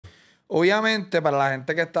Obviamente, para la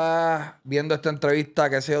gente que está viendo esta entrevista,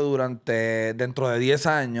 que sea dentro de 10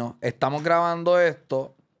 años, estamos grabando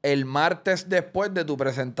esto el martes después de tu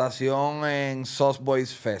presentación en Sauce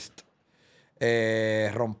Boys Fest.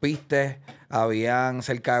 Rompiste, habían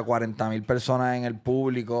cerca de 40,000 personas en el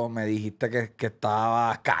público, me dijiste que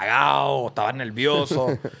estabas cagado, estabas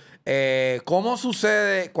nervioso. ¿Cómo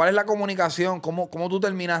sucede? ¿Cuál es la comunicación? ¿Cómo tú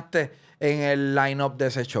terminaste en el line-up de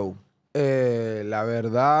ese show? La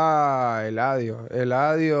verdad,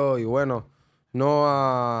 Eladio y bueno,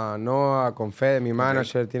 Noah con Fede, mi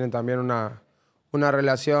manager, tienen también una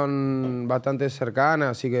relación bastante cercana,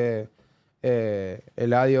 así que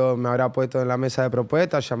Eladio me habrá puesto en la mesa de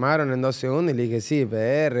propuestas, llamaron en 2 segundos y le dije, sí,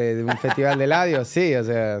 PR, de un festival de Eladio, sí, o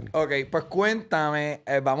sea. Ok, pues cuéntame,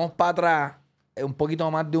 vamos para atrás, un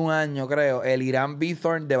poquito más de un año creo, el Irán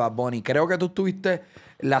Bithorn de Bad Bunny. Creo que tú tuviste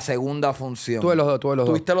la segunda función. Tuve los dos.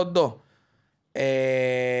 ¿Tuviste los dos?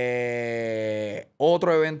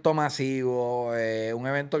 Otro evento masivo, un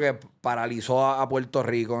evento que paralizó a Puerto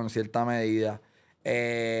Rico en cierta medida.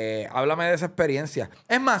 Háblame de esa experiencia.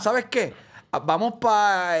 Es más, ¿sabes qué? Vamos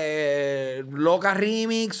para Loca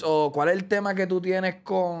Remix, o ¿cuál es el tema que tú tienes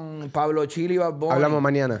con Pablo Chile y Bad Bunny? Hablamos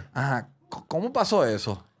mañana. Ajá. ¿Cómo pasó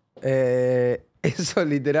eso? Eso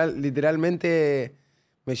literalmente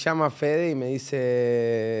me llama Fede y me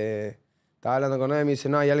dice... Estaba hablando con él y me dice,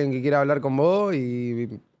 no, hay alguien que quiera hablar con vos. Y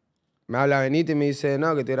me habla Benito y me dice,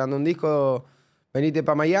 no, que estoy grabando un disco, venite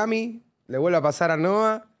para Miami. Le vuelvo a pasar a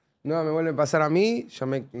Noah. Noah me vuelve a pasar a mí. Yo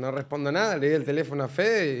no respondo nada, le di el teléfono a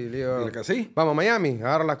Fede y le digo, Dile que sí. vamos a Miami,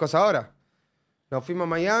 agarro las cosas ahora. Nos fuimos a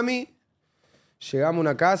Miami, llegamos a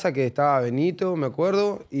una casa que estaba Benito, me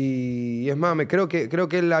acuerdo. Y es más, creo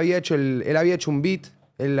que él había hecho un beat,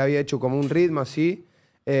 él había hecho como un ritmo así.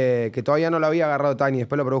 Que todavía no lo había agarrado Tiny,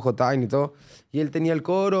 después lo produjo Tiny y todo. Y él tenía el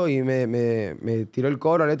coro y me tiró el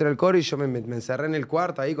coro, la letra del coro, y yo me encerré en el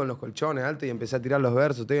cuarto ahí con los colchones altos y empecé a tirar los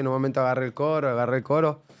versos. Y en un momento agarré el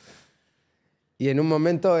coro. Y en un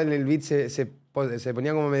momento el beat se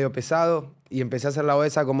ponía como medio pesado y empecé a hacer la voz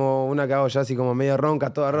esa como una que hago ya así como medio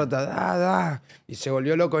ronca, toda rota. Da. Y se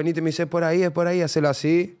volvió loco Benito y me dice, es por ahí, hacelo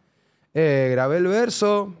así. Grabé el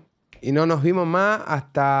verso. Y no nos vimos más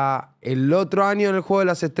hasta el otro año en el Juego de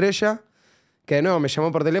las Estrellas, que no, me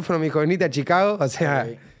llamó por teléfono, me dijo, venite a Chicago. O sea,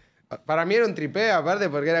 para mí era un tripeo, aparte,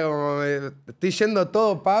 porque era como, estoy yendo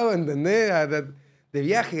todo pago, ¿entendés? De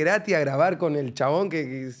viaje gratis a grabar con el chabón,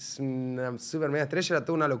 que es una super mega estrella, era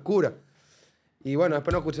toda una locura. Y bueno,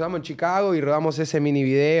 después nos cruzamos en Chicago y rodamos ese mini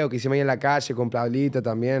video que hicimos ahí en la calle con Pablito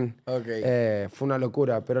también. Fue una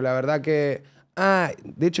locura, pero la verdad que...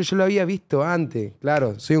 de hecho yo lo había visto antes,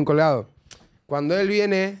 claro, soy un colgado. Cuando él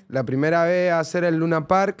viene la primera vez a hacer el Luna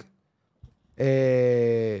Park,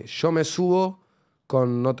 yo me subo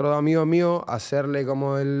con otro amigo mío a hacerle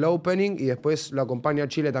como el opening y después lo acompaño a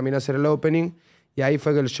Chile también a hacer el opening. Y ahí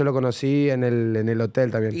fue que yo lo conocí en el hotel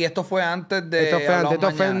también. ¿Y esto fue antes de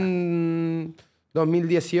Esto fue en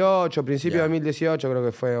 2018, principio de 2018 creo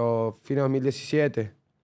que fue, o fin de 2017.